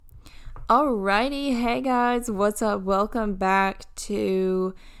Alrighty, hey guys, what's up? Welcome back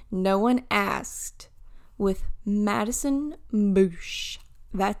to No One Asked with Madison Boosh.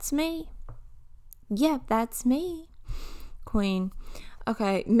 That's me. Yeah, that's me. Queen.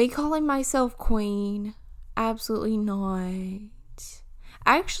 Okay, me calling myself queen. Absolutely not.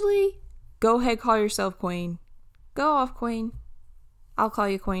 Actually, go ahead, call yourself queen. Go off, queen. I'll call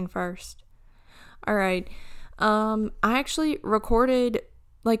you queen first. Alright. I actually recorded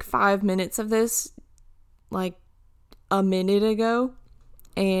like 5 minutes of this like a minute ago,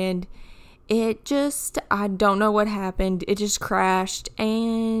 and I don't know what happened. It just crashed,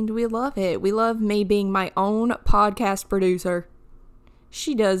 and we love it. We love me being my own podcast producer.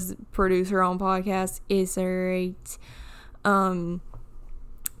 She does produce her own podcast. It's right.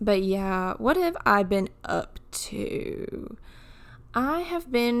 But yeah, what have I been up to? I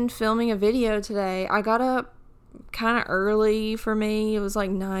have been filming a video today. I got up kind of early for me. It was like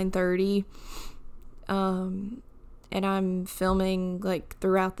 9:30. And I'm filming like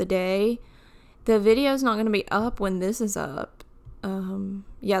throughout the day. The video's not going to be up when this is up. The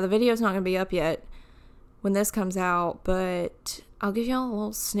video's not going to be up yet when this comes out, but I'll give y'all a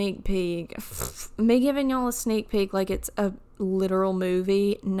little sneak peek. Me giving y'all a sneak peek like it's a literal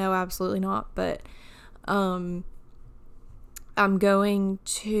movie. No, absolutely not. But I'm going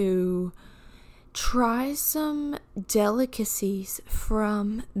to try some delicacies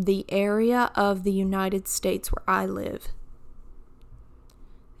from the area of the United States where I live.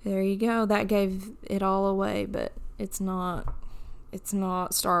 There you go. That gave it all away, but it's not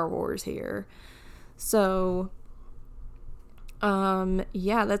Star Wars here. So,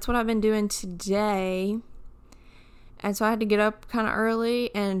 that's what I've been doing today. And so I had to get up kind of early,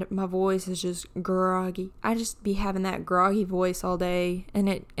 and my voice is just groggy. I just be having that groggy voice all day, and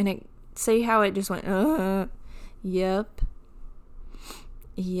it see how it just went, yep,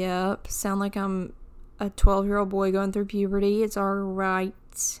 sound like I'm a 12-year-old boy going through puberty. It's alright.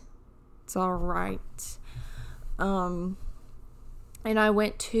 And I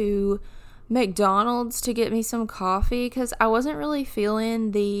went to McDonald's to get me some coffee, because I wasn't really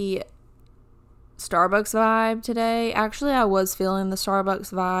feeling the Starbucks vibe today. Actually, I was feeling the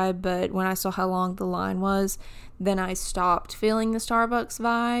Starbucks vibe, but when I saw how long the line was, then I stopped feeling the Starbucks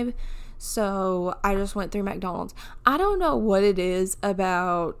vibe. So I just went through McDonald's. I don't know what it is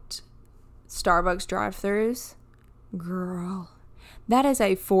about Starbucks drive-thrus. Girl, that is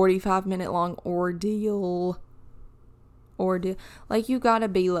a 45-minute long ordeal. Like, you gotta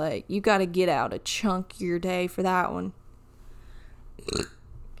be like, you gotta get out a chunk of your day for that one.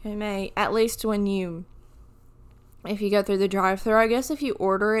 Okay, mate, at least if you go through the drive-thru, I guess if you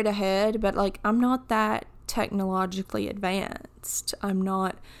order it ahead, but like, I'm not that technologically advanced. I'm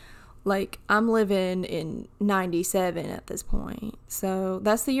living in 97 at this point. So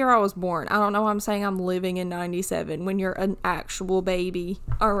that's the year I was born. I don't know why I'm saying I'm living in 97 when you're an actual baby.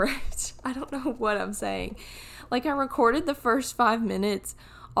 All right. I don't know what I'm saying. Like, I recorded the first 5 minutes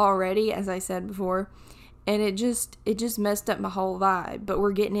already, as I said before, and it just messed up my whole vibe. But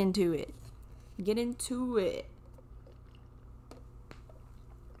we're getting into it.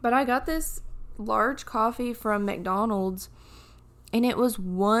 But I got this large coffee from McDonald's, and it was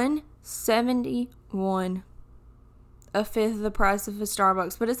 $1.71, a fifth of the price of a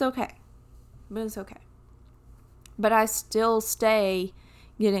Starbucks. But it's okay. But I still stay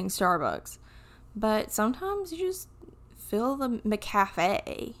getting Starbucks. But sometimes you just feel the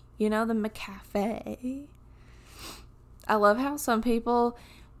McCafe. You know, the McCafe. I love how some people,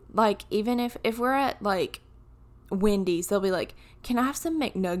 like, even if we're at, like, Wendy's, they'll be like, can I have some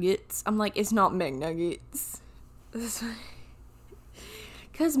McNuggets? I'm like, it's not McNuggets. Because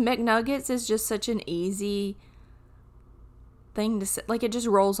McNuggets is just such an easy thing to say. Like, it just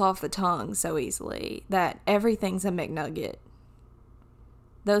rolls off the tongue so easily that everything's a McNugget.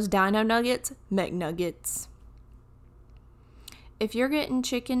 Those Dino Nuggets, McNuggets. If you're getting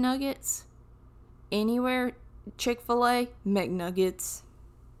chicken nuggets anywhere, Chick-fil-A, McNuggets.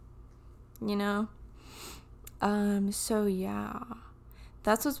 You know? So yeah.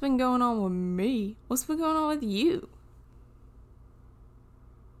 That's what's been going on with me. What's been going on with you?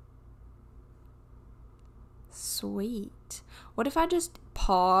 Sweet. What if I just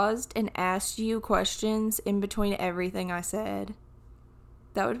paused and asked you questions in between everything I said?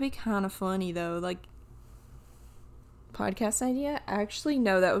 That would be kind of funny, though. Like, podcast idea? Actually,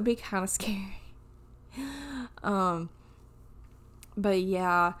 no, that would be kind of scary. But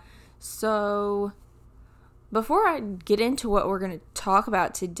yeah. So, before I get into what we're going to talk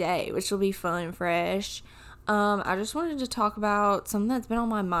about today, which will be fun and fresh, I just wanted to talk about something that's been on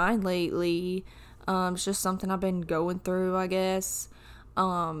my mind lately. It's just something I've been going through, I guess.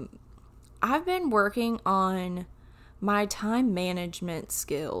 I've been working on my time management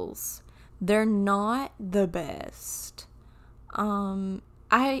skills. They're not the best.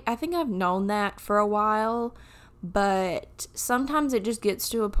 I think I've known that for a while, but sometimes it just gets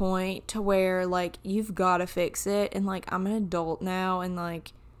to a point to where, like, you've got to fix it, and, like, I'm an adult now, and,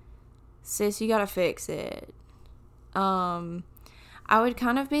 like, sis, you got to fix it. I would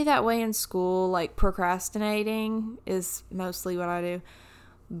kind of be that way in school, like, procrastinating is mostly what I do,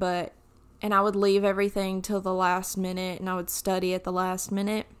 and I would leave everything till the last minute, and I would study at the last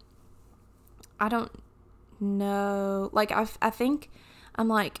minute. I don't know, like, I think I'm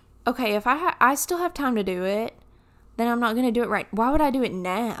like, okay, if I still have time to do it, then I'm not going to do it right. Why would I do it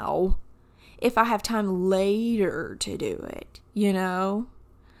now if I have time later to do it, you know?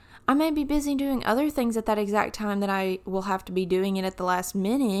 I may be busy doing other things at that exact time that I will have to be doing it at the last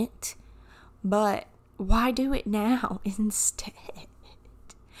minute, but why do it now instead?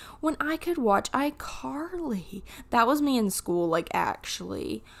 When I could watch iCarly. That was me in school, like,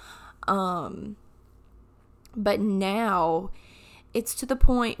 actually. But now it's to the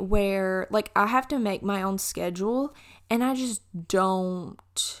point where, like, I have to make my own schedule, and I just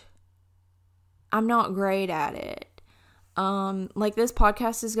don't. I'm not great at it. Like, this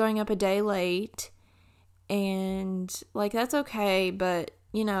podcast is going up a day late, and, like, that's okay, but,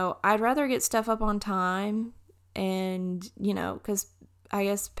 you know, I'd rather get stuff up on time, and, you know, because I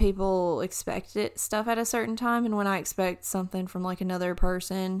guess people expect stuff at a certain time, and when I expect something from, like, another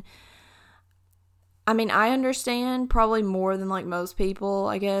person, I mean, I understand probably more than, like, most people,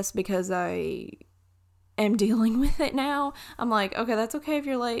 I guess, because I am dealing with it now. I'm like, okay, that's okay if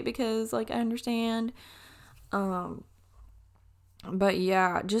you're late, because, like, I understand. But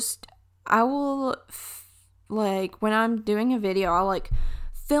yeah, just, I will, like, when I'm doing a video, I'll, like,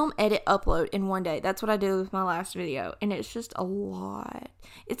 film, edit, upload in one day. That's what I did with my last video, and it's just a lot.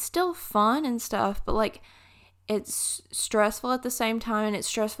 It's still fun and stuff, but, like, it's stressful at the same time, and it's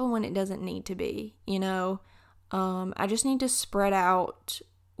stressful when it doesn't need to be, you know? I just need to spread out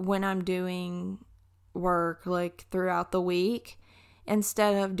when I'm doing work, like, throughout the week,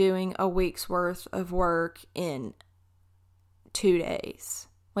 instead of doing a week's worth of work in 2 days.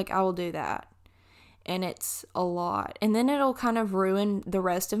 Like, I will do that, and it's a lot, and then it'll kind of ruin the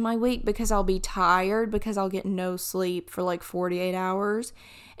rest of my week, because I'll be tired, because I'll get no sleep for like 48 hours,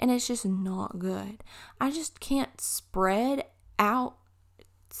 and it's just not good. I just can't spread out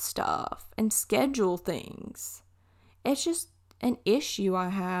stuff and schedule things. It's just an issue I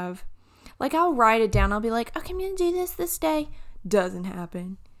have. Like, I'll write it down, I'll be like, okay, I'm gonna do this day. Doesn't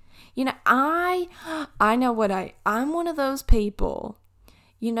happen. You know, I know what I'm one of those people.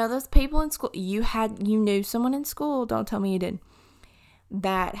 You know, those people in school, you knew someone in school, don't tell me you didn't,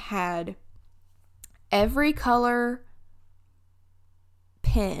 that had every color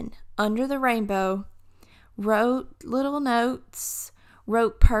pen under the rainbow, wrote little notes,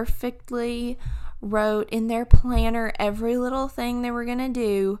 wrote perfectly, wrote in their planner every little thing they were going to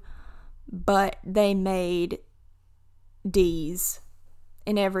do, but they made D's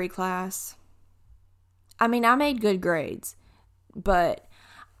in every class. I mean, I made good grades, but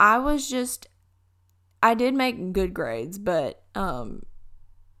I did make good grades, but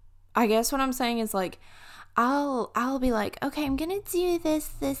I guess what I'm saying is, like, I'll be like, okay, I'm gonna do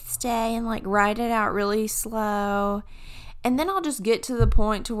this day, and, like, write it out really slow, and then I'll just get to the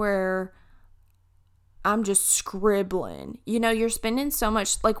point to where I'm just scribbling. You know, you're spending so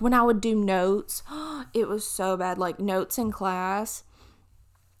much, like, when I would do notes, it was so bad, like, notes in class,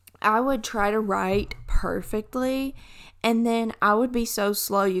 I would try to write perfectly, and then I would be so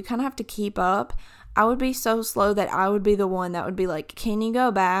slow. You kind of have to keep up. I would be so slow that I would be the one that would be like, can you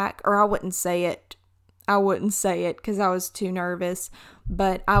go back? Or I wouldn't say it. Because I was too nervous.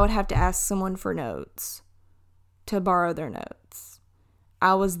 But I would have to ask someone for notes, to borrow their notes.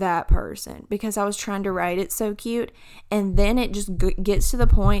 I was that person, because I was trying to write it so cute. And then it just gets to the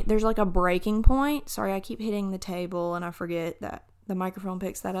point, there's like a breaking point. Sorry, I keep hitting the table and I forget that the microphone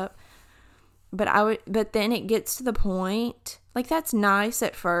picks that up. But then it gets to the point, like, that's nice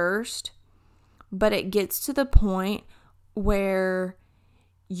at first, but it gets to the point where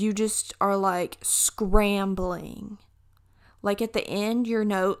you just are, like, scrambling. Like, at the end, your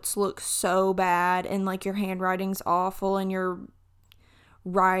notes look so bad, and, like, your handwriting's awful, and you're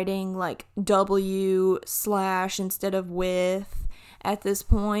writing, like, W/ instead of with at this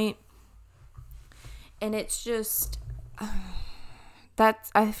point. And it's just,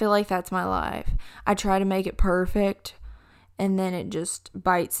 I feel like that's my life. I try to make it perfect, and then it just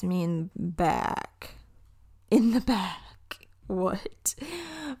bites me in the back. What?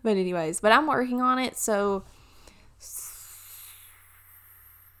 But anyways, I'm working on it, so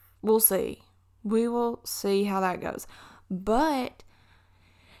we'll see. We will see how that goes. But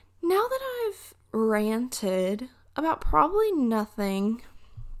now that I've ranted about probably nothing,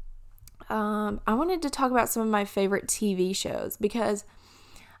 I wanted to talk about some of my favorite TV shows, because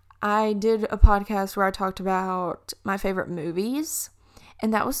I did a podcast where I talked about my favorite movies,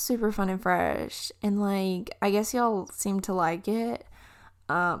 and that was super fun and fresh. And like, I guess y'all seem to like it.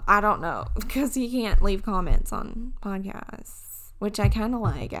 I don't know, because you can't leave comments on podcasts, which I kind of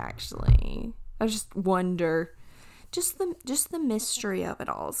like, actually. I just wonder, just the mystery of it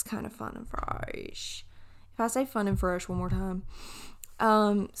all is kind of fun and fresh. If I say fun and fresh one more time.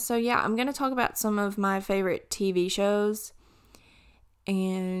 So yeah, I'm going to talk about some of my favorite TV shows.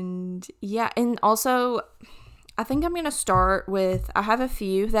 And yeah, and also I think I'm going to start with, I have a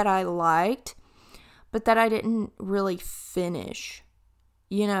few that I liked, but that I didn't really finish.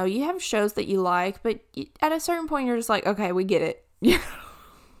 You know, you have shows that you like, but at a certain point you're just like, okay, we get it.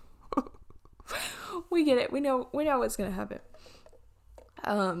 We get it. We know what's going to happen.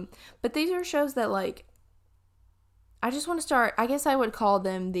 But these are shows that, like, I just want to start, I guess I would call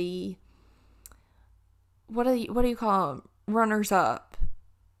them the, what do you call them? Runners up.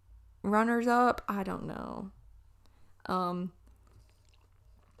 Runners up? I don't know.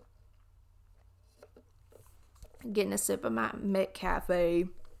 Getting a sip of my McCafe.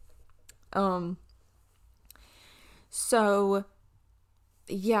 So,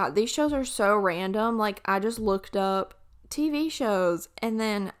 yeah, these shows are so random. Like, I just looked up TV shows, and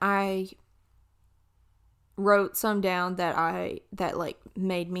then I wrote some down that like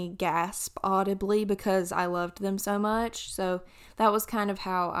made me gasp audibly because I loved them so much. So that was kind of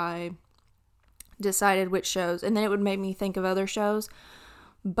how I decided which shows, and then it would make me think of other shows.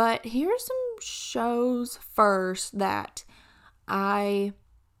 But here's some shows first that I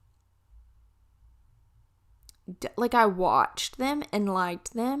watched them and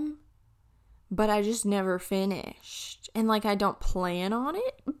liked them, but I just never finished. And like, I don't plan on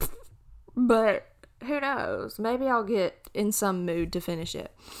it, but who knows? Maybe I'll get in some mood to finish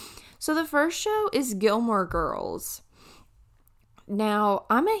it. So the first show is Gilmore Girls. Now,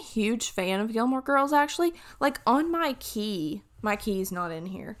 I'm a huge fan of Gilmore Girls, actually. Like, on my key's not in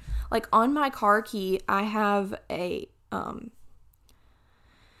here. Like, on my car key, I have a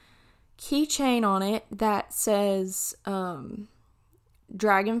keychain on it that says the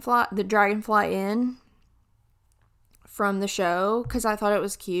Dragonfly Inn from the show, because I thought it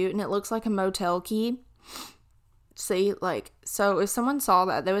was cute, and it looks like a motel key. See, like, so if someone saw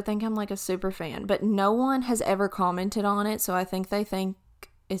that, they would think I'm like a super fan, but no one has ever commented on it, so I think they think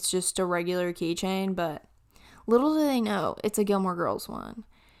it's just a regular keychain, but little do they know, it's a Gilmore Girls one.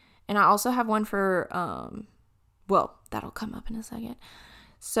 And I also have one for, well, that'll come up in a second.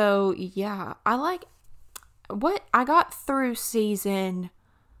 So, yeah, I got through season,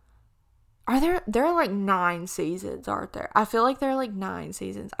 there are like 9 seasons, aren't there? I feel like there are like 9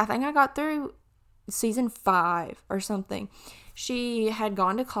 seasons. I think I got through season 5 or something. She had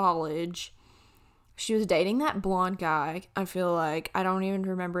gone to college. She was dating that blonde guy, I feel like. I don't even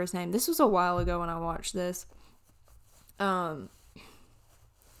remember his name. This was a while ago when I watched this. But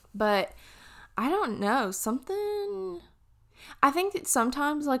I don't know, I think that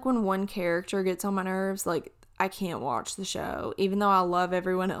sometimes, like, when one character gets on my nerves, like, I can't watch the show, even though I love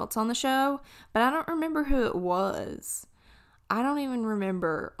everyone else on the show, but I don't remember who it was. I don't even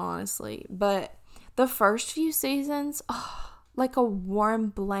remember, honestly, but the first few seasons, like a warm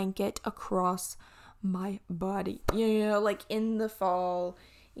blanket across my body, you know, like in the fall,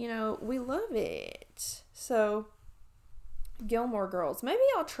 you know, we love it. So, Gilmore Girls, maybe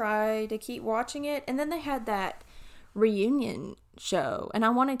I'll try to keep watching it. And then they had that reunion show, and I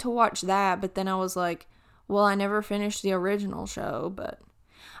wanted to watch that, but then I was like, well, I never finished the original show. But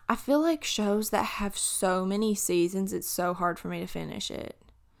I feel like shows that have so many seasons, it's so hard for me to finish it.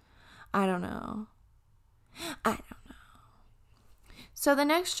 I don't know. So the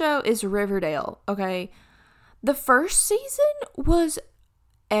next show is Riverdale, okay? The first season was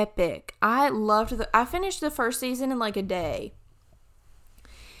epic. I finished the first season in like a day.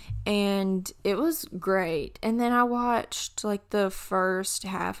 And it was great. And then I watched like the first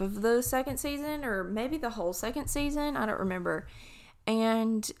half of the second season, or maybe the whole second season. I don't remember.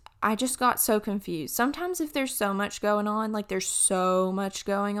 And I just got so confused. Sometimes if there's so much going on, like there's so much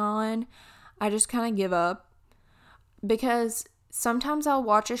going on, I just kind of give up. Because sometimes I'll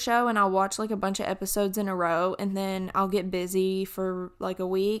watch a show and I'll watch like a bunch of episodes in a row, and then I'll get busy for like a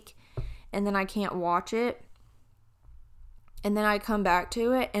week, and then I can't watch it. And then I come back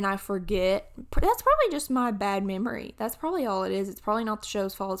to it and I forget. That's probably just my bad memory. That's probably all it is. It's probably not the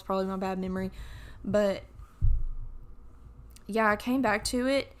show's fault. It's probably my bad memory. But yeah, I came back to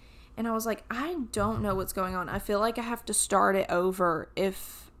it And I was like, I don't know what's going on. I feel like I have to start it over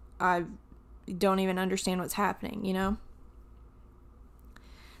if I don't even understand what's happening, you know?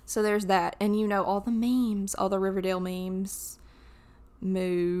 So there's that. And you know, all the memes, all the Riverdale memes,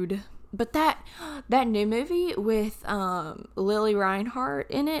 mood. But that new movie with Lily Reinhart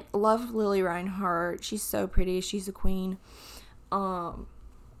in it, love Lily Reinhart. She's so pretty. She's a queen. That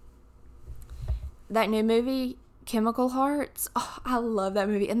new movie, Chemical Hearts. Oh, I love that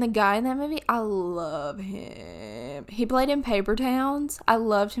movie. And the guy in that movie, I love him. He played in Paper Towns. I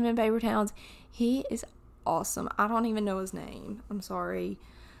loved him in Paper Towns. He is awesome. I don't even know his name. I'm sorry.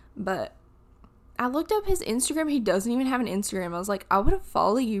 But I looked up his Instagram. He doesn't even have an Instagram. I was like, I would have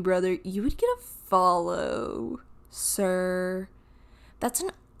followed you, brother. You would get a follow, sir. That's an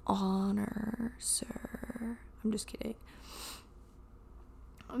honor, sir. I'm just kidding.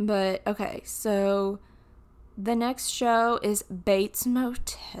 But, okay, so the next show is Bates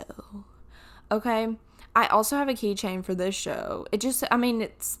Motel. Okay, I also have a keychain for this show. It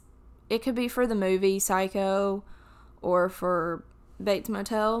could be for the movie Psycho or for Bates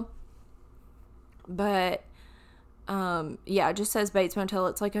Motel. But, yeah, it just says Bates Motel.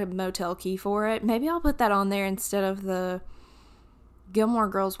 It's like a motel key for it. Maybe I'll put that on there instead of the Gilmore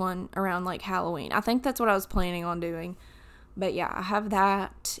Girls one around, like, Halloween. I think that's what I was planning on doing. But, yeah, I have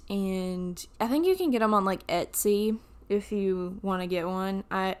that. And I think you can get them on, like, Etsy if you want to get one.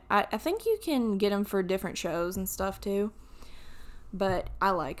 I think you can get them for different shows and stuff, too. But I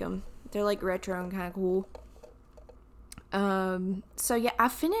like them. They're, like, retro and kind of cool. So, yeah,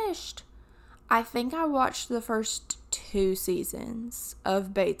 I think I watched the first 2 seasons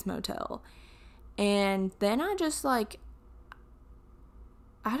of Bates Motel. And then I just, like,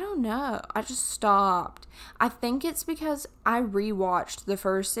 I don't know. I just stopped. I think it's because I rewatched the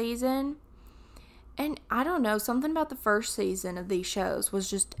first season. And I don't know. Something about the first season of these shows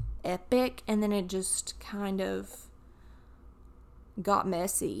was just epic. And then it just kind of got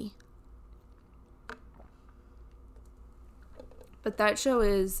messy. But that show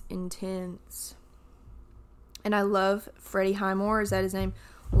is intense. And I love Freddie Highmore. Is that his name?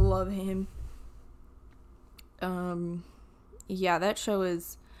 Love him. Yeah, that show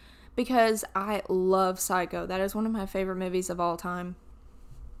is... Because I love Psycho. That is one of my favorite movies of all time.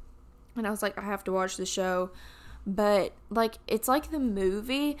 And I was like, I have to watch the show. But, like, it's like the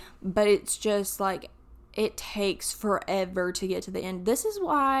movie, but it's just, like, it takes forever to get to the end. This is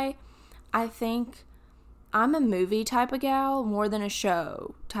why I think I'm a movie type of gal more than a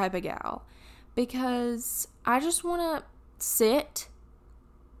show type of gal. Because I just want to sit,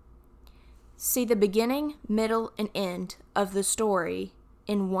 see the beginning, middle, and end of the story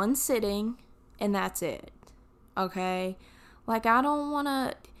in one sitting, and that's it. Okay? Like, I don't want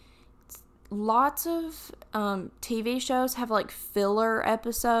to... Lots of TV shows have, like, filler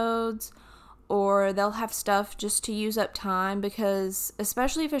episodes, or they'll have stuff just to use up time, because,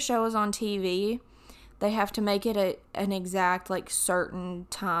 especially if a show is on TV, they have to make it an exact, like, certain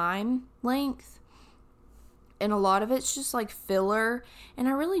time length. And a lot of it's just, like, filler. And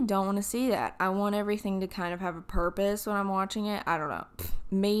I really don't want to see that. I want everything to kind of have a purpose when I'm watching it. I don't know.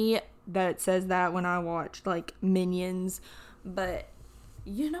 Me that says that when I watch, like, Minions. But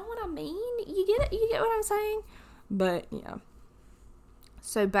you know what I mean? You get it? You get what I'm saying? But, yeah.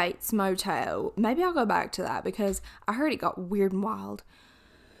 So, Bates Motel. Maybe I'll go back to that because I heard it got weird and wild.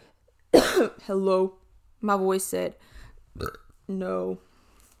 Hello. My voice said no.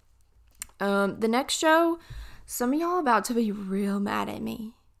 The next show, some of y'all about to be real mad at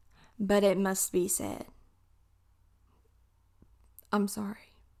me, but it must be said. I'm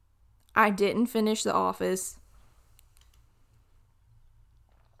sorry. I didn't finish The Office.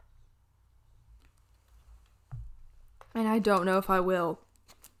 And I don't know if I will.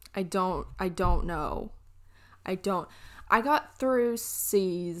 I don't know. I got through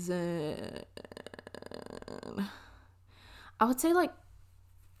season... I would say like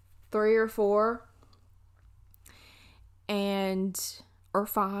 3 or 4 or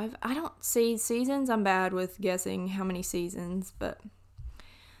 5. I don't see seasons. I'm bad with guessing how many seasons, but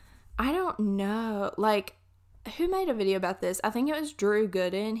I don't know. Like, who made a video about this? I think it was Drew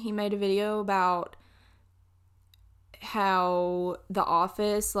Gooden. He made a video about how The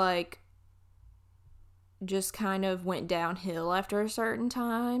Office, like, just kind of went downhill after a certain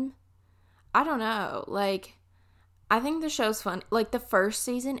time. I don't know. Like, I think the show's fun. Like, the first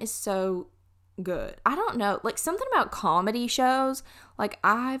season is so good. I don't know. Like, something about comedy shows, like,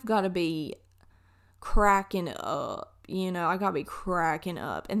 I've got to be cracking up. You know, I got to be cracking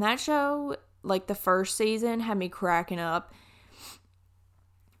up. And that show, like, the first season had me cracking up.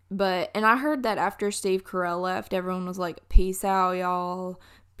 And I heard that after Steve Carell left, everyone was like, peace out, y'all.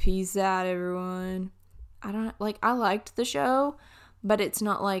 Peace out, everyone. I liked the show, but it's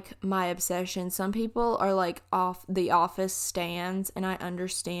not like my obsession. Some people are like off the Office stans, and I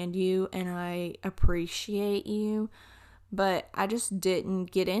understand you and I appreciate you, but I just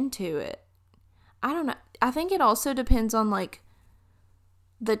didn't get into it. I don't know. I think it also depends on like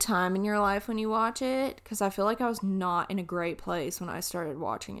the time in your life when you watch it, because I feel like I was not in a great place when I started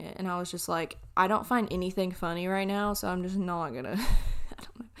watching it, and I was just like, I don't find anything funny right now, so I'm just not gonna. I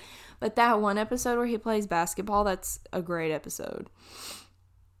don't know. But that one episode where he plays basketball, that's a great episode.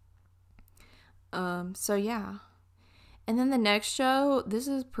 So yeah. And then the next show, this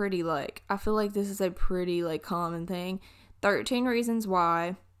is pretty like, I feel like this is a pretty like common thing. 13 Reasons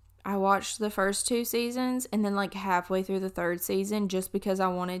Why. I watched the first 2 seasons and then like halfway through the 3rd season just because I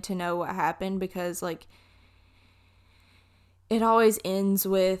wanted to know what happened, because like it always ends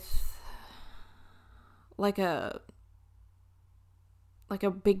with like a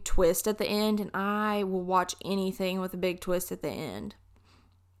big twist at the end, and I will watch anything with a big twist at the end.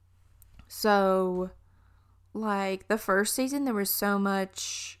 So like the first season there was so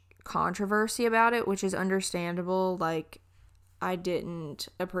much controversy about it, which is understandable. Like I didn't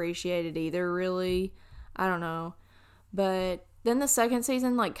appreciate it either, really. I don't know. But then the second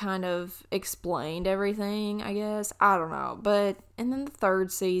season, like, kind of explained everything, I guess. I don't know. And then the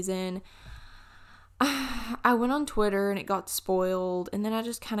 3rd season, I went on Twitter and it got spoiled. And then I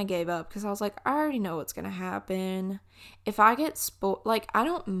just kind of gave up because I was like, I already know what's going to happen. If I get spoiled, like, I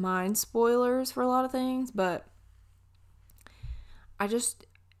don't mind spoilers for a lot of things, but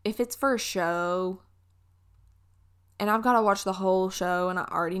if it's for a show and I've got to watch the whole show and I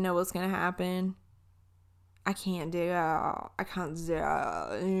already know what's going to happen, I can't do it. I can't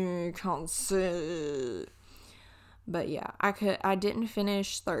see. But yeah, I didn't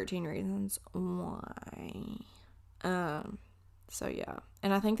finish 13 Reasons Why. So yeah.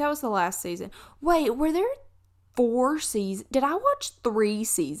 And I think that was the last season. Wait, were there 4 seasons? Did I watch 3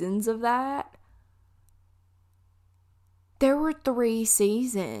 seasons of that? There were 3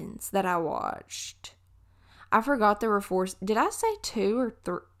 seasons that I watched. I forgot there were 4. Did I say 2 or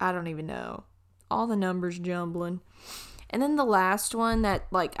 3? I don't even know. All the numbers jumbling. And then the last one that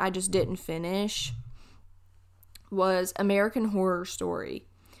like I just didn't finish was American Horror Story.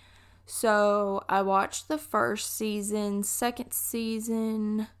 So I watched the 1st season, 2nd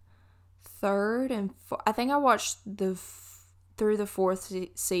season, 3rd, and I think I watched through the 4th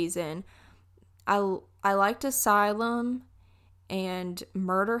season. I liked Asylum and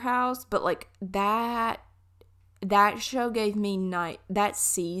Murder House, but like that show gave me that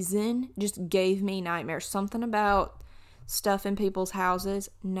season just gave me nightmares. Something about stuff in people's houses.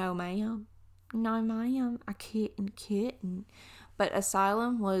 No ma'am. I couldn't. But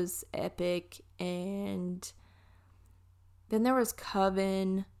Asylum was epic. And then there was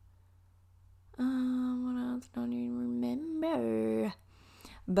Coven. What else? Don't even remember.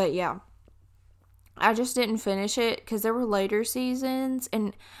 But yeah, I just didn't finish it because there were later seasons,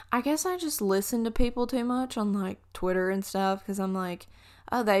 and I guess I just listened to people too much on like Twitter and stuff, because I'm like,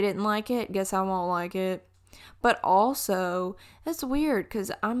 oh, they didn't like it, guess I won't like it. But also, that's weird because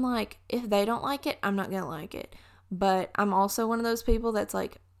I'm like, if they don't like it, I'm not gonna like it. But I'm also one of those people that's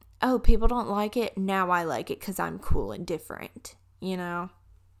like, oh, people don't like it, now I like it because I'm cool and different, you know,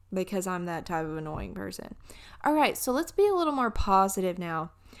 because I'm that type of annoying person. All right, so let's be a little more positive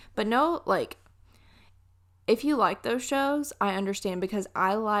now. But no, like, if you like those shows, I understand, because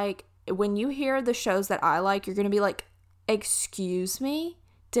I like, when you hear the shows that I like, you're going to be like, excuse me?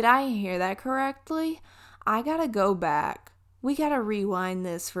 Did I hear that correctly? I got to go back. We got to rewind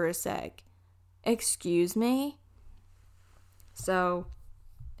this for a sec. Excuse me? So,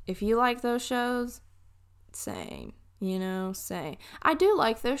 if you like those shows, same. You know, same. I do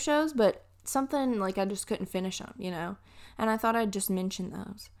like those shows, but something like I just couldn't finish them, you know? And I thought I'd just mention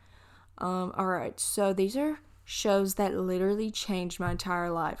those. Alright, so these are shows that literally changed my entire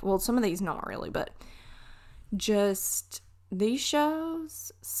life. Well, some of these not really, but just these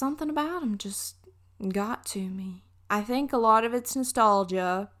shows, something about them just got to me. I think a lot of it's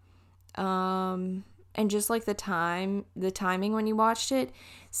nostalgia, and just like the timing when you watched it.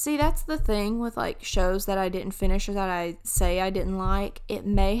 See, that's the thing with like shows that I didn't finish or that I say I didn't like. It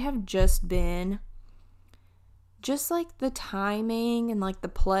may have just been just like the timing and like the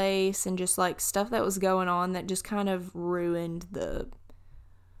place and just like stuff that was going on that just kind of ruined the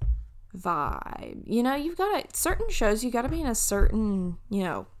vibe. You know, certain shows, you got to be in a certain, you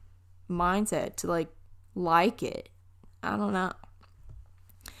know, mindset to like it. I don't know.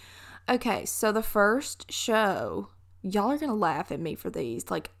 Okay, so the first show, y'all are going to laugh at me for these,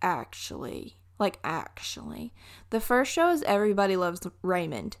 like actually. Like, actually. The first show is Everybody Loves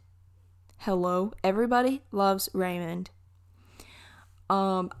Raymond. Hello? Everybody loves Raymond.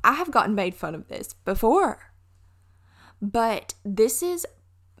 I have gotten made fun of this before. But this is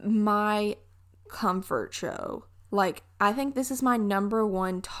my comfort show. Like, I think this is my number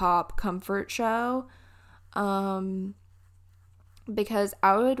one top comfort show. Because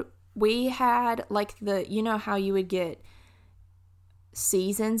we had, like, you know how you would get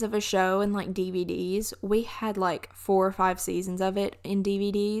seasons of a show in, like, DVDs? We had, like, 4 or 5 seasons of it in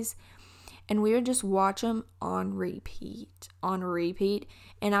DVDs. And we would just watch them on repeat.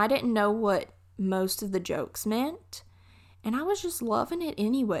 And I didn't know what most of the jokes meant. And I was just loving it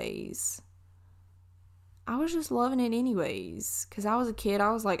anyways. Because I was a kid.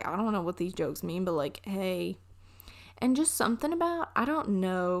 I was like, I don't know what these jokes mean, but, like, hey. And just something about, I don't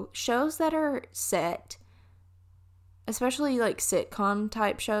know, shows that are set, especially, like, sitcom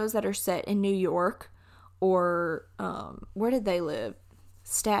type shows that are set in New York, or, where did they live?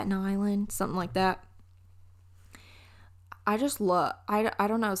 Staten Island, something like that. I just love, I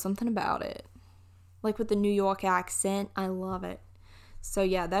don't know, something about it. Like, with the New York accent, I love it. So,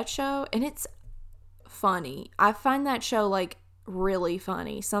 yeah, that show, and it's funny. I find that show, like, really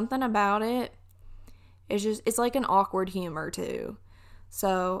funny. Something about it is just, it's like an awkward humor, too.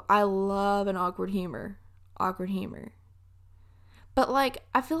 So, I love an awkward humor. But, like,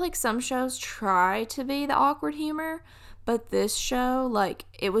 I feel like some shows try to be the awkward humor, but this show, like,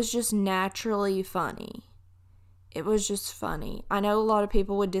 it was just naturally funny. It was just funny. I know a lot of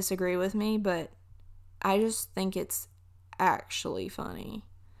people would disagree with me, but I just think it's actually funny.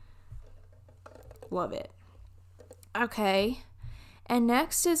 Love it. Okay. And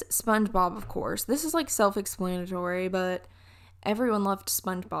next is SpongeBob, of course. This is, like, self-explanatory, but everyone loved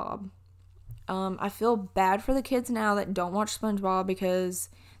SpongeBob. I feel bad for the kids now that don't watch SpongeBob, because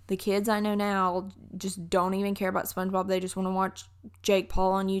the kids I know now just don't even care about SpongeBob. They just want to watch Jake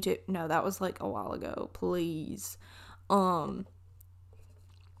Paul on YouTube. No, that was, like, a while ago. Please.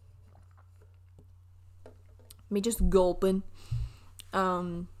 Me just gulping.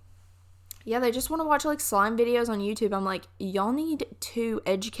 Yeah, they just want to watch, like, slime videos on YouTube. I'm like, y'all need to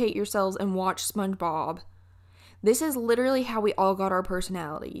educate yourselves and watch SpongeBob. This is literally how we all got our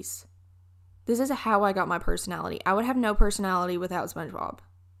personalities. This is how I got my personality. I would have no personality without SpongeBob.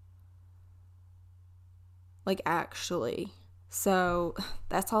 Like, actually. So,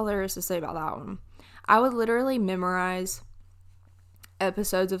 that's all there is to say about that one. I would literally memorize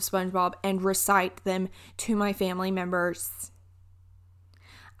episodes of SpongeBob and recite them to my family members.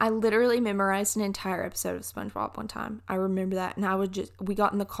 I literally memorized an entire episode of SpongeBob one time. I remember that. And we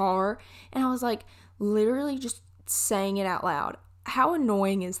got in the car and I was like, literally just saying it out loud. How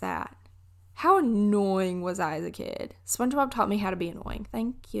annoying is that? How annoying was I as a kid? SpongeBob taught me how to be annoying.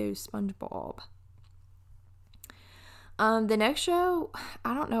 Thank you, SpongeBob. The next show,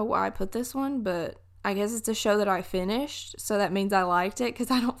 I don't know why I put this one, but I guess it's a show that I finished, so that means I liked it, because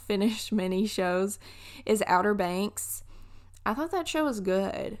I don't finish many shows, is Outer Banks. I thought that show was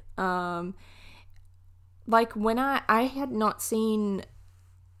good. Like, when I had not seen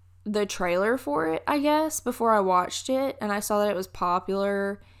the trailer for it, I guess, before I watched it, and I saw that it was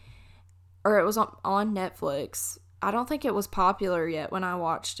popular, or it was on Netflix. I don't think it was popular yet when I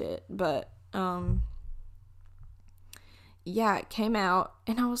watched it, but, yeah, it came out,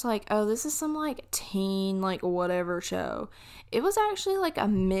 and I was like, oh, this is some, like, teen, like, whatever show. It was actually, like, a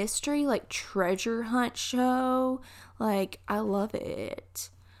mystery, like, treasure hunt show. Like, I love it.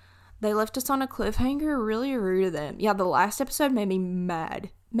 They left us on a cliffhanger. Really rude of them. Yeah, the last episode made me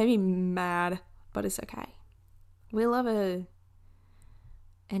mad. But it's okay. We love an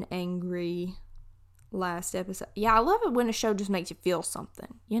angry last episode. Yeah, I love it when a show just makes you feel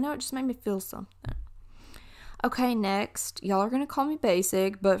something. You know, it just made me feel something. Okay, next. Y'all are going to call me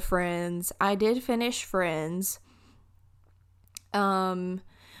basic, but Friends. I did finish Friends.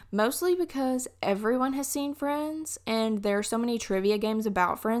 Mostly because everyone has seen Friends, and there are so many trivia games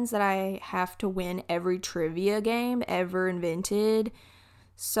about Friends that I have to win every trivia game ever invented.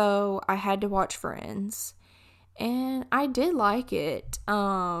 So I had to watch Friends. And I did like it.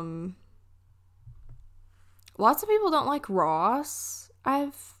 Lots of people don't like Ross,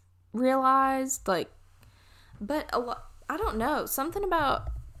 I've realized. Like, but I don't know. Something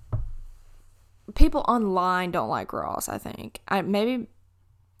about people online don't like Ross, I think. I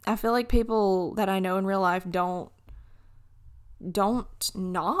feel like people that I know in real life don't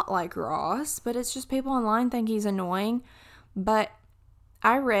not like Ross, but it's just people online think he's annoying. But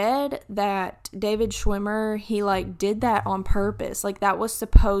I read that David Schwimmer, he, like, did that on purpose. Like, that was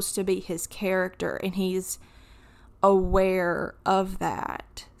supposed to be his character, and he's aware of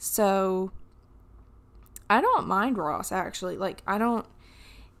that. So I don't mind Ross, actually. Like,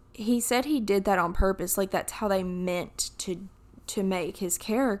 he said he did that on purpose. Like, that's how they meant to make his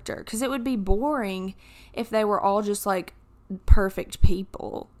character. Because it would be boring if they were all just, like, perfect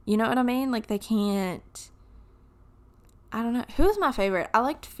people. You know what I mean? Like, they can't... I don't know. Who was my favorite? I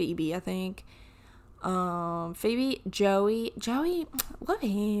liked Phoebe, I think. Phoebe, Joey, love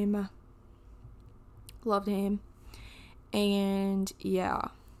him. Loved him. And, yeah.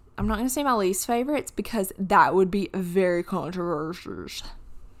 I'm not going to say my least favorites because that would be very controversial.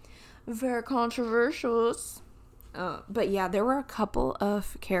 Very controversial. But yeah, there were a couple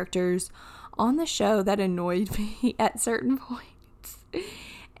of characters on the show that annoyed me at certain points.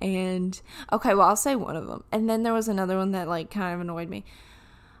 And, okay, well, I'll say one of them. And then there was another one that, like, kind of annoyed me.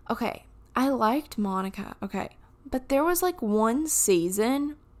 Okay, I liked Monica, okay. But there was, like, one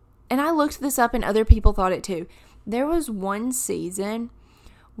season, and I looked this up and other people thought it too. There was one season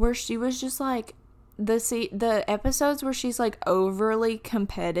where she was just, like, the episodes where she's, like, overly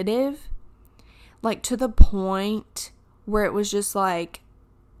competitive. Like, to the point where it was just, like,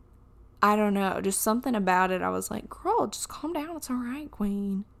 I don't know, just something about it. I was like, girl, just calm down. It's all right,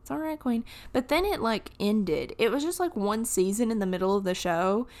 queen. It's all right, queen. But then it, like, ended. It was just, like, one season in the middle of the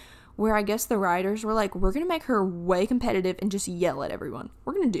show where I guess the writers were like, we're going to make her way competitive and just yell at everyone.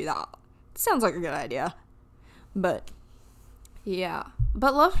 We're going to do that. Sounds like a good idea. But, yeah.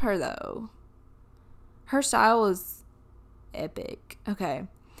 But loved her, though. Her style was epic. Okay.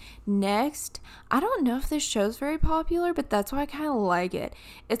 Next, I don't know if this show's very popular, but that's why I kind of like it.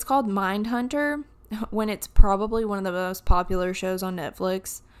 It's called Mindhunter, when it's probably one of the most popular shows on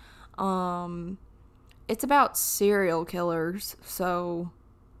Netflix. It's about serial killers, so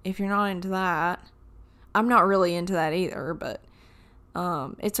if you're not into that, I'm not really into that either, but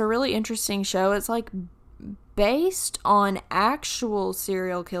it's a really interesting show. It's like based on actual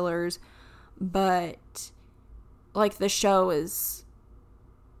serial killers, but like the show is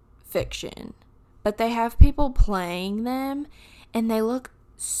fiction, but they have people playing them and they look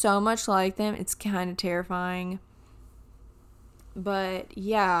so much like them. It's kind of terrifying. But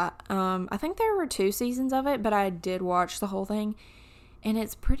yeah, I think there were 2 seasons of it, but I did watch the whole thing and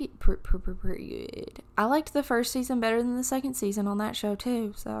it's pretty good. I liked the first season better than the second season on that show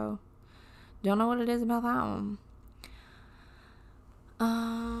too, so don't know what it is about that one.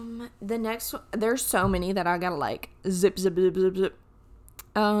 The next one, there's so many that I gotta like zip. The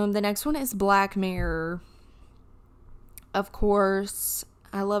next one is Black Mirror. Of course,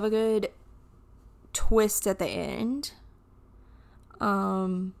 I love a good twist at the end.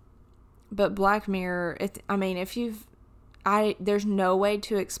 But Black Mirror, there's no way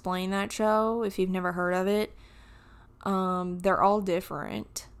to explain that show if you've never heard of it. They're all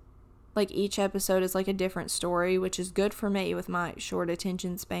different. Like, each episode is like a different story, which is good for me with my short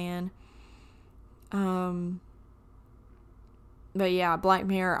attention span. But yeah, Black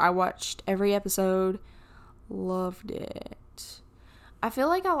Mirror, I watched every episode, loved it. I feel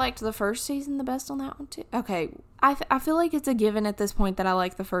like I liked the first season the best on that one too. Okay, I feel like it's a given at this point that I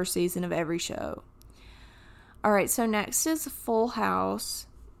like the first season of every show. Alright, so next is Full House.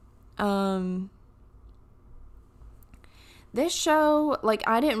 This show, like,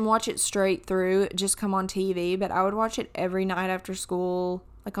 I didn't watch it straight through, it just come on TV, but I would watch it every night after school,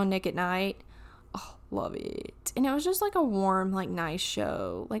 like on Nick at Night. Oh, love it. And it was just like a warm, like, nice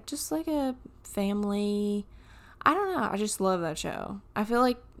show. Like, just like a family. I don't know. I just love that show. I feel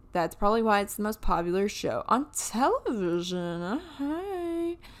like that's probably why it's the most popular show on television.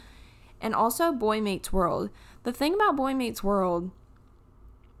 Hey. And also Boy Meets World. The thing about Boy Meets World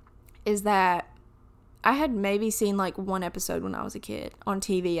is that I had maybe seen like one episode when I was a kid on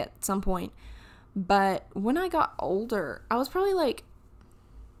TV at some point. But when I got older, I was probably like,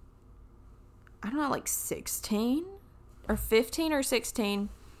 I don't know, like 16 or 15 or 16.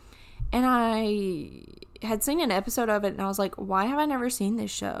 And I had seen an episode of it and I was like, why have I never seen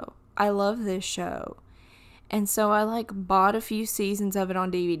this show? I love this show. And so I like bought a few seasons of it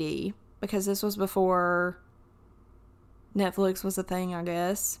on DVD because this was before Netflix was a thing, I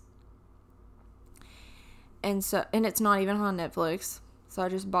guess. And it's not even on Netflix. So I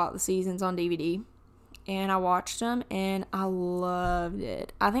just bought the seasons on DVD and I watched them and I loved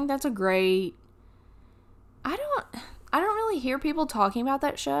it. I think that's a great, I don't really hear people talking about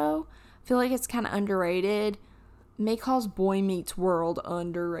that show. I feel like it's kind of underrated. May calls Boy Meets World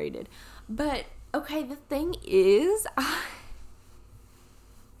underrated. But, okay, the thing is,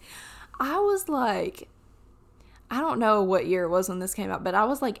 I was like, I don't know what year it was when this came out, but I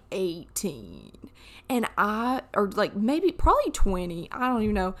was like 18. And probably 20. I don't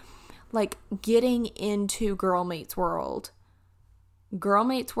even know. Like, getting into Girl Meets World. Girl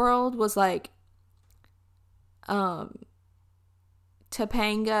Meets World was like Topanga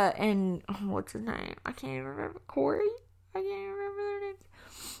and what's his name? I can't even remember. Corey? I can't even remember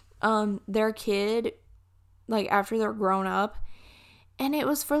their names. Their kid, like after they're grown up, and it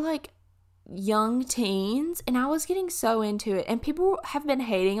was for like young teens, and I was getting so into it, and people have been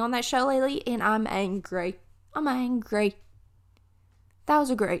hating on that show lately, and I'm angry. That was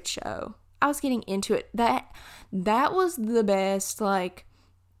a great show. I was getting into it. That was the best like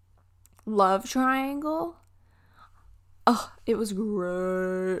love triangle. Oh, it was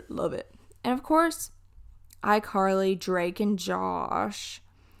great. Love it. And of course, iCarly, Drake, and Josh.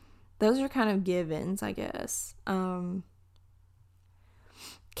 Those are kind of givens, I guess.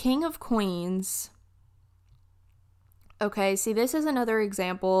 King of Queens. Okay, see, this is another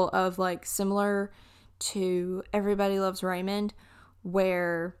example of like similar to Everybody Loves Raymond,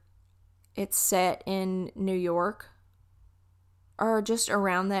 where it's set in New York or just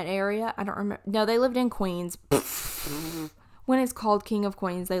around that area. I don't remember. No, they lived in Queens. When it's called King of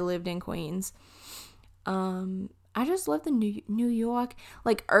Queens, they lived in Queens. I just love the New York,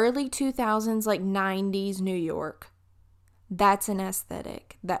 like early 2000s, like 90s New York. That's an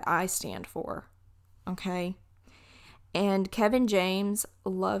aesthetic that I stand for. Okay. And Kevin James,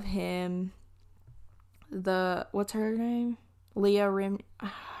 love him. What's her name? Leah Rim.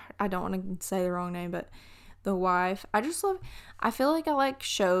 I don't want to say the wrong name, but the wife. I feel like I like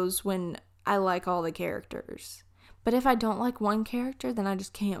shows when I like all the characters. But if I don't like one character, then I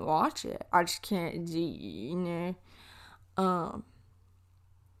just can't watch it. I just can't,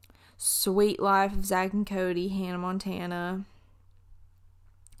 Sweet Life of Zach and Cody, Hannah Montana.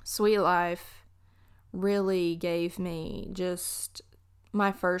 Sweet Life really gave me just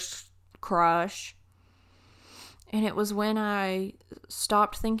my first crush. And it was when I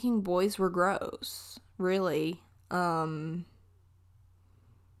stopped thinking boys were gross, really.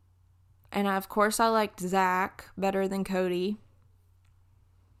 And of course I liked Zach better than Cody.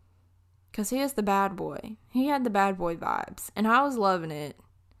 Because he is the bad boy. He had the bad boy vibes. And I was loving it.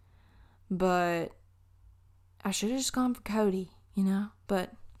 But I should have just gone for Cody,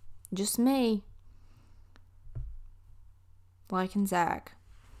 But just me. Liking Zach.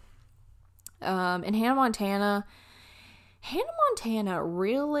 And Hannah Montana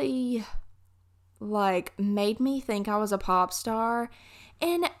really, like, made me think I was a pop star.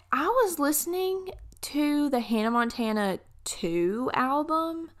 And I was listening to the Hannah Montana 2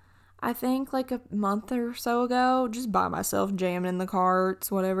 album, I think, like a month or so ago, just by myself, jamming in the carts,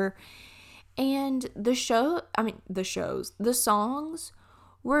 whatever. And the songs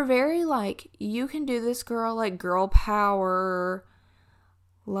were very, like, you can do this, girl, like, girl power,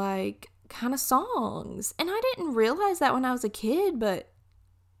 like, kind of songs. And I didn't realize that when I was a kid, but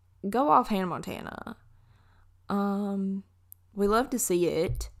go off Hannah Montana. We love to see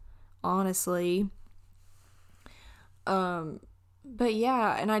it, honestly. But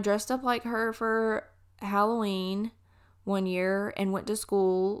yeah, and I dressed up like her for Halloween one year and went to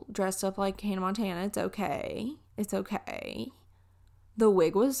school dressed up like Hannah Montana. It's okay. The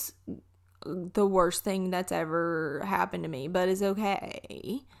wig was the worst thing that's ever happened to me, but it's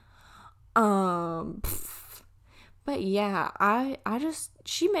okay. But yeah,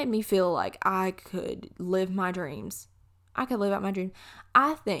 she made me feel like I could live my dreams. I could live out my dream.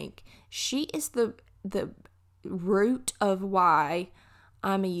 I think she is the root of why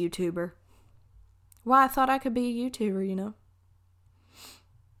I'm a YouTuber. Why I thought I could be a YouTuber,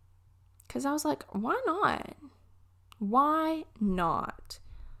 Because I was like, why not? Why not?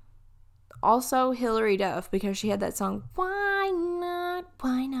 Also, Hilary Duff, because she had that song, why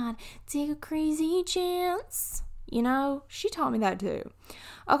not take a crazy chance? She taught me that too.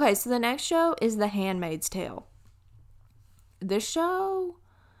 Okay, so the next show is The Handmaid's Tale. This show,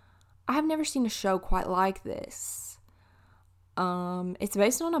 I've never seen a show quite like this. It's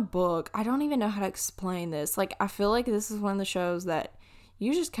based on a book. I don't even know how to explain this. Like, I feel like this is one of the shows that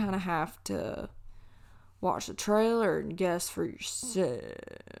you just kind of have to watch the trailer and guess for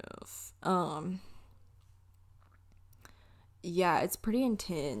yourself. Yeah, it's pretty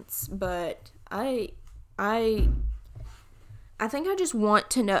intense, but I think I just want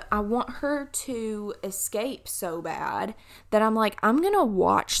to know, I want her to escape so bad that I'm like, I'm gonna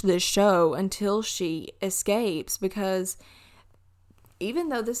watch this show until she escapes, because even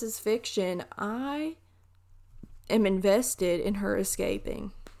though this is fiction, I am invested in her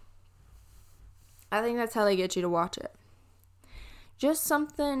escaping. I think that's how they get you to watch it. Just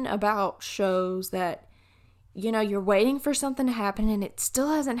something about shows that, you're waiting for something to happen and it still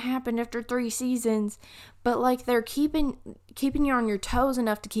hasn't happened after 3 seasons, but like they're keeping you on your toes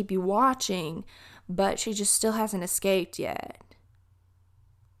enough to keep you watching, but she just still hasn't escaped yet.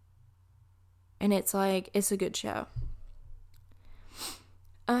 And it's a good show.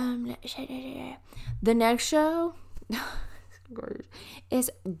 The next show is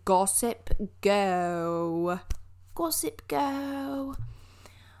Gossip Go. Gossip Go.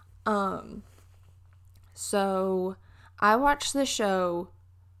 So I watched the show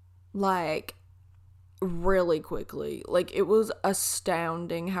like really quickly. Like, it was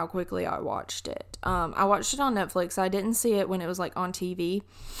astounding how quickly I watched it. I watched it on Netflix. I didn't see it when it was like on TV.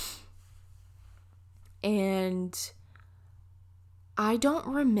 And I don't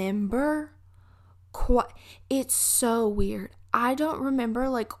remember it's so weird. I don't remember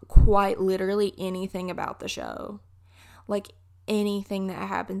like quite literally anything about the show. Like anything that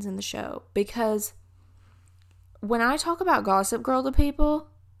happens in the show. Because when I talk about Gossip Girl to people,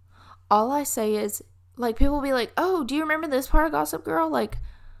 all I say is, like, people will be like, oh, do you remember this part of Gossip Girl? Like,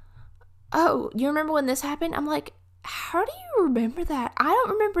 oh, you remember when this happened? I'm like, how do you remember that? I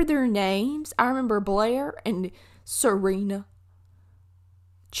don't remember their names. I remember Blair and Serena.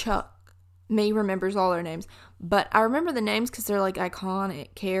 Chuck. Me remembers all their names. But I remember the names because they're, like,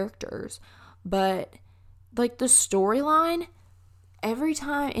 iconic characters. But, like, the storyline, every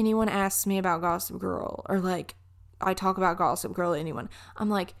time anyone asks me about Gossip Girl, or, like, I talk about Gossip Girl to anyone, I'm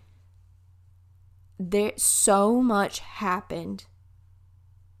like, there so much happened.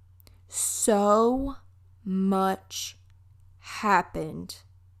 So much happened.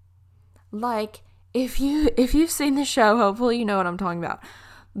 Like, if you've seen the show, hopefully you know what I'm talking about.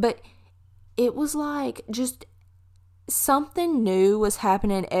 But it was like just something new was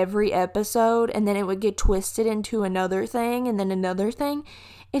happening every episode, and then it would get twisted into another thing, and then another thing,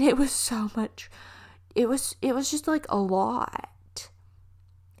 and it was so much. It was just like a lot.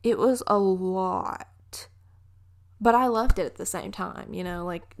 It was a lot. But I loved it at the same time, you know,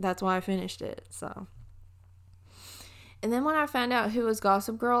 like, that's why I finished it, so. And then when I found out who was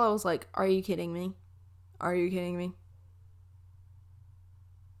Gossip Girl, I was like, are you kidding me? Are you kidding me?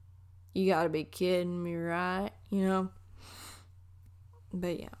 You gotta be kidding me, right? You know?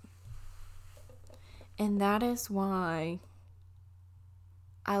 But yeah. And that is why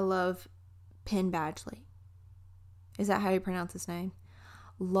I love Penn Badgley. Is that how you pronounce his name?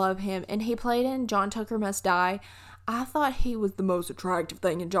 Love him. And he played in John Tucker Must Die. I thought he was the most attractive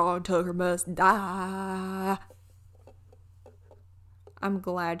thing in John Tucker Must Die. I'm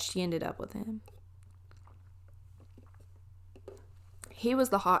glad she ended up with him. He was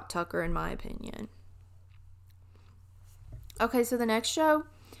the hot Tucker in my opinion. Okay, so the next show,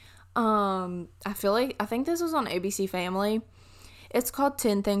 I think this was on ABC Family. It's called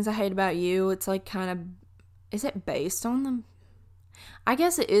 10 Things I Hate About You. It's like kind of, is it based on them? I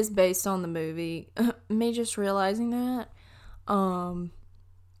guess it is based on the movie. Me just realizing that.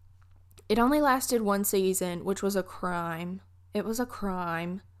 It only lasted one season, which was a crime. It was a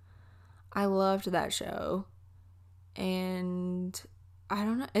crime. I loved that show. And I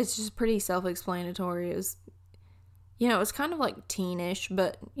don't know. It's just pretty self-explanatory. It's kind of like teenish,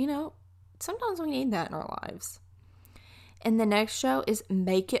 but, you know, sometimes we need that in our lives. And the next show is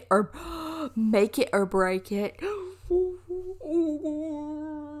Make It or Break It.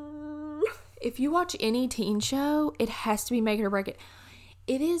 If you watch any teen show, it has to be Make It or Break It.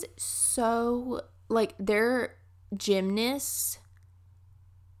 It is so, like, they're gymnasts.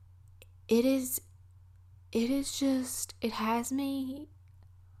 It has me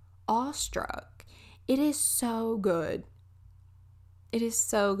awestruck. It is so good. It is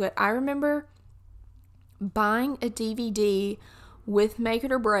so good. I remember buying a DVD with Make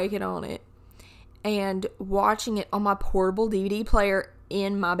It or Break It on it and watching it on my portable DVD player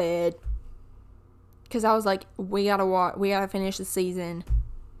in my bed. Because I was like, we gotta finish the season.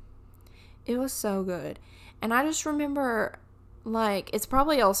 It was so good. And I just remember, like, it's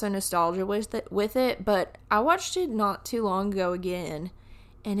probably also nostalgia with it, but I watched it not too long ago again,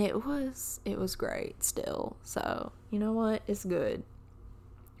 and it was great still. So, you know what? It's good.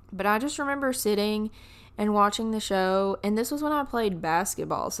 But I just remember sitting and watching the show, and this was when I played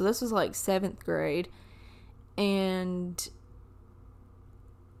basketball, so this was like 7th grade, and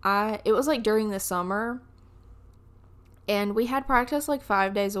it was like during the summer, and we had practice like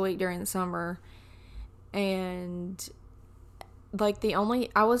 5 days a week during the summer, and like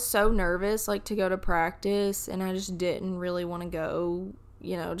I was so nervous like to go to practice, and I just didn't really want to go,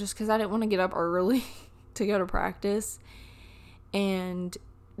 you know, just because I didn't want to get up early to go to practice, and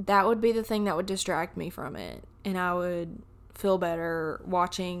that would be the thing that would distract me from it, and I would feel better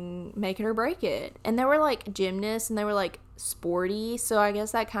watching Make It or Break It. And they were like gymnasts, and they were like sporty, so I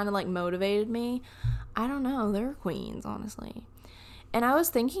guess that kind of like motivated me. I don't know, they were queens, honestly. And I was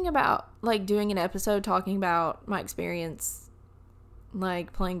thinking about like doing an episode talking about my experience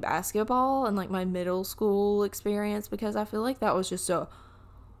like playing basketball and like my middle school experience, because I feel like that was just a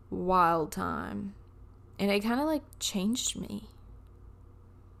wild time. And it kind of like changed me.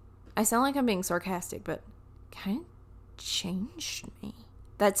 I sound like I'm being sarcastic, but kind of changed me.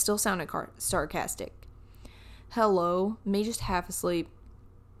 That still sounded sarcastic. Hello, me just half asleep.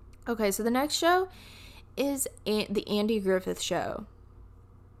 Okay, so the next show is the Andy Griffith Show.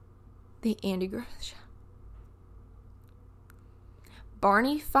 The Andy Griffith Show.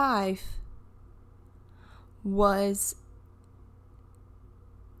 Barney Fife was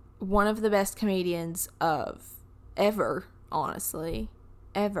one of the best comedians of ever, honestly.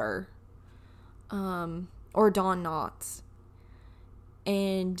 Ever. Or Don Knotts.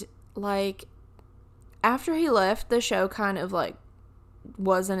 And, like, after he left, the show kind of, like,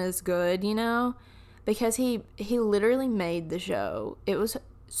 wasn't as good, you know? Because he literally made the show. It was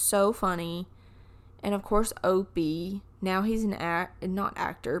so funny. And, of course, Opie. Now he's not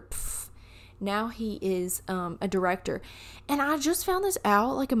actor. Now he is a director. And I just found this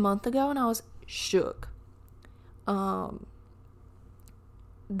out, like, a month ago, and I was shook. The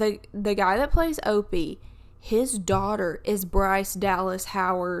guy that plays Opie, his daughter is Bryce Dallas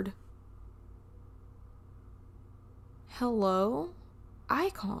Howard. Hello?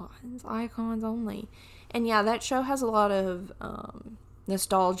 Icons only. And yeah, that show has a lot of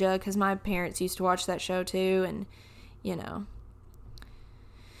nostalgia, because my parents used to watch that show too, and you know.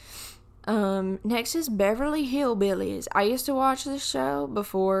 Next is Beverly Hillbillies. I used to watch this show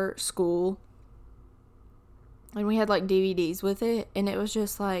before school, and we had like DVDs with it, and it was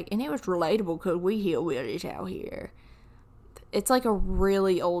just like, and it was relatable because we hillbillies out here. It's like a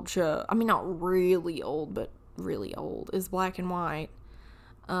really old show. I mean, not really old, but really old. It's black and white.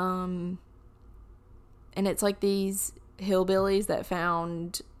 And it's like these hillbillies that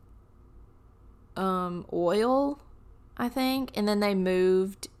found oil, I think, and then they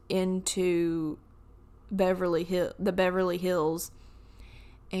moved into the Beverly Hills,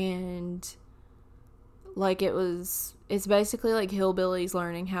 and like it's basically like hillbillies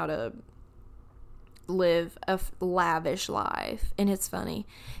learning how to live a lavish life. And it's funny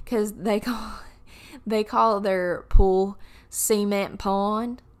because they call their pool Cement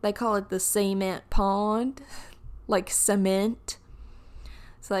Pond. They call it the Cement Pond, like cement.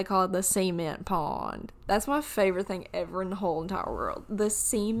 So they call it the Cement Pond. That's my favorite thing ever in the whole entire world. The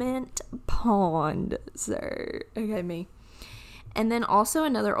Cement Pond, sir. Okay, me. And then also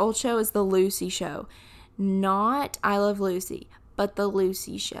another old show is The Lucy Show. Not I Love Lucy, but The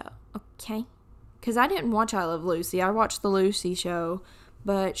Lucy Show. Okay? Because I didn't watch I Love Lucy. I watched The Lucy Show.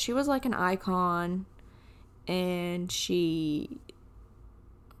 But she was like an icon. And she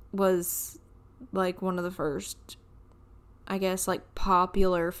was like one of the first, I guess, like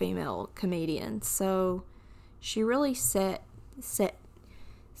popular female comedians. So she really set the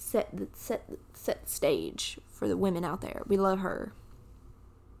stage for the women out there. We love her.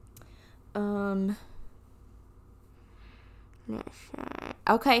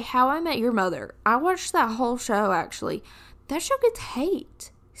 Okay, How I Met Your Mother. I watched that whole show, actually. That show gets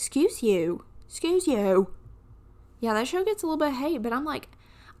hate. Excuse you. Yeah, that show gets a little bit of hate, but I'm like,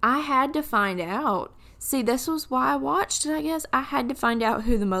 I had to find out. See, this was why I watched it, I guess. I had to find out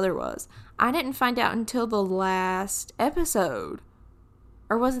who the mother was. I didn't find out until the last episode.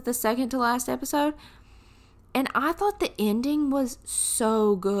 Or was it the second to last episode? And I thought the ending was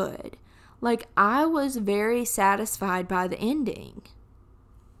so good. Like, I was very satisfied by the ending.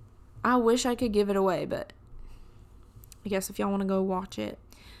 I wish I could give it away, but I guess if y'all want to go watch it.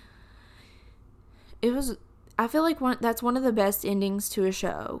 I feel like that's one of the best endings to a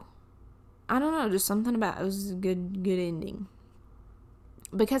show. I don't know, just something about it. It was a good ending.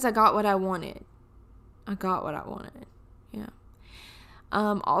 Because I got what I wanted. Yeah.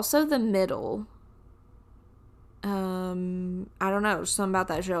 Also The Middle. I don't know, something about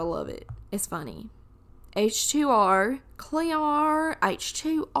that show. I love it. It's funny. H2R. Clear.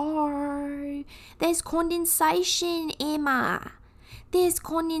 H2R. There's condensation, Emma.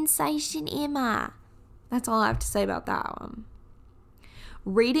 That's all I have to say about that one.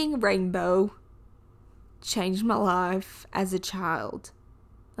 Reading Rainbow changed my life as a child.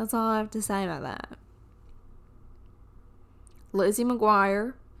 That's all I have to say about that. Lizzie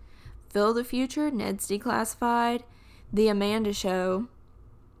McGuire, Phil the Future, Ned's Declassified, The Amanda Show.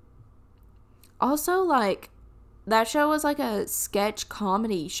 Also, like, that show was like a sketch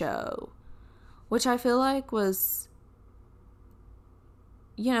comedy show, which I feel like was,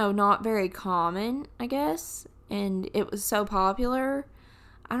 you know, not very common, I guess. And it was so popular.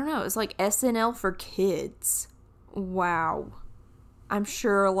 I don't know. It was like SNL for kids. Wow. I'm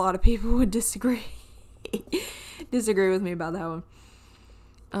sure a lot of people would disagree with me about that one.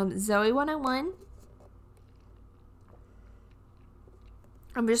 Zoe 101.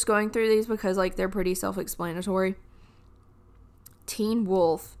 I'm just going through these because, like, they're pretty self-explanatory. Teen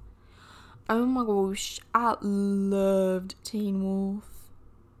Wolf. Oh my gosh, I loved Teen Wolf.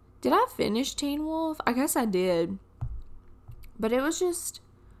 Did I finish Teen Wolf? I guess I did. But it was just...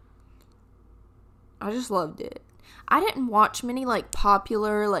 I just loved it. I didn't watch many, like,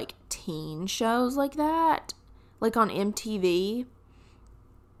 popular, like, teen shows like that. Like, on MTV.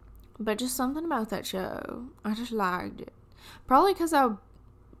 But just something about that show. I just liked it. Probably because I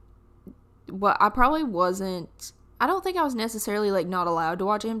probably wasn't... I don't think I was necessarily, like, not allowed to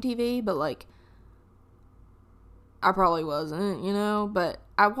watch MTV, but, like, I probably wasn't, you know? But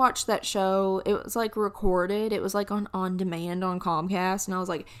I watched that show. It was, like, recorded. It was, like, on demand on Comcast. And I was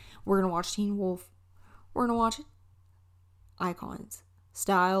like, we're going to watch Teen Wolf. We're going to watch it. Icons.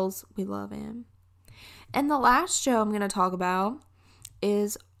 Styles. We love him. And the last show I'm going to talk about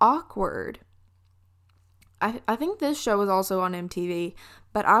is Awkward. I think this show was also on MTV,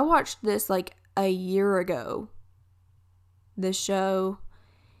 but I watched this, like, a year ago. This show,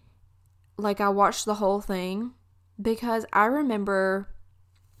 like, I watched the whole thing because I remember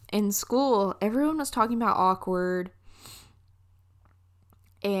in school everyone was talking about Awkward,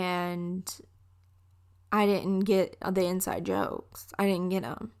 and I didn't get the inside jokes. I didn't get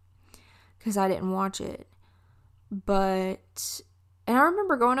them because I didn't watch it. And I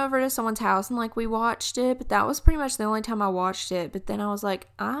remember going over to someone's house and, like, we watched it, but that was pretty much the only time I watched it. But then I was like,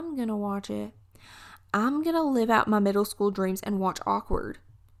 I'm gonna watch it. I'm gonna live out my middle school dreams and watch Awkward.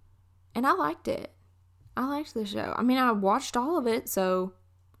 And I liked it. I liked the show. I mean, I watched all of it, so...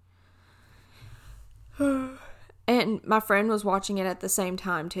 And my friend was watching it at the same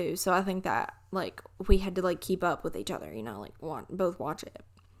time, too. So I think that, like, we had to, like, keep up with each other, you know? Like, both watch it.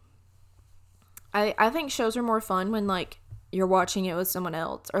 I think shows are more fun when, like, you're watching it with someone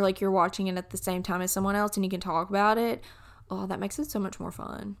else. Or, like, you're watching it at the same time as someone else and you can talk about it. Oh, that makes it so much more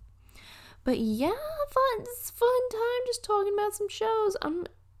fun. But yeah, it's fun time just talking about some shows. I'm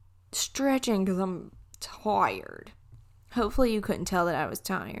stretching because I'm tired. Hopefully you couldn't tell that I was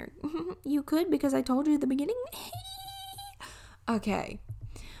tired. You could because I told you at the beginning. Okay.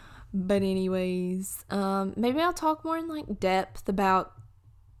 But anyways, maybe I'll talk more in, like, depth about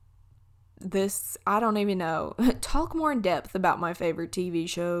this. I don't even know. Talk more in depth about my favorite TV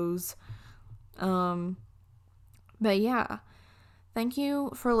shows. But yeah. Thank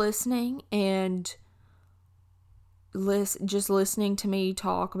you for listening and just listening to me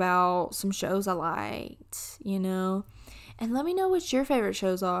talk about some shows I liked, you know. And let me know what your favorite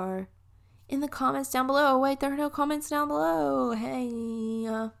shows are in the comments down below. Wait, there are no comments down below. Hey.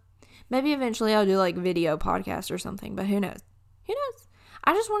 Maybe eventually I'll do, like, video podcast or something, but who knows? Who knows?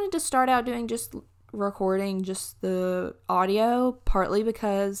 I just wanted to start out doing just recording just the audio, partly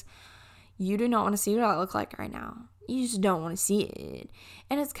because you do not want to see what I look like right now. You just don't want to see it.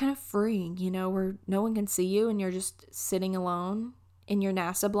 And it's kind of freeing, you know, where no one can see you and you're just sitting alone in your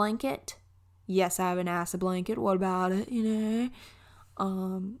NASA blanket. Yes, I have a NASA blanket. What about it, you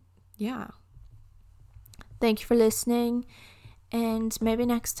know? Yeah. Thank you for listening. And maybe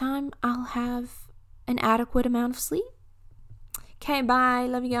next time I'll have an adequate amount of sleep. Okay, bye.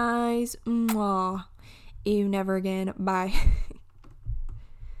 Love you guys. Mwah. Ew, never again. Bye.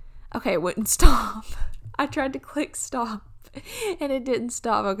 Okay, it wouldn't stop. I tried to click stop and it didn't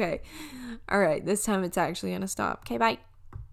stop. Okay. All right. This time it's actually going to stop. Okay, bye.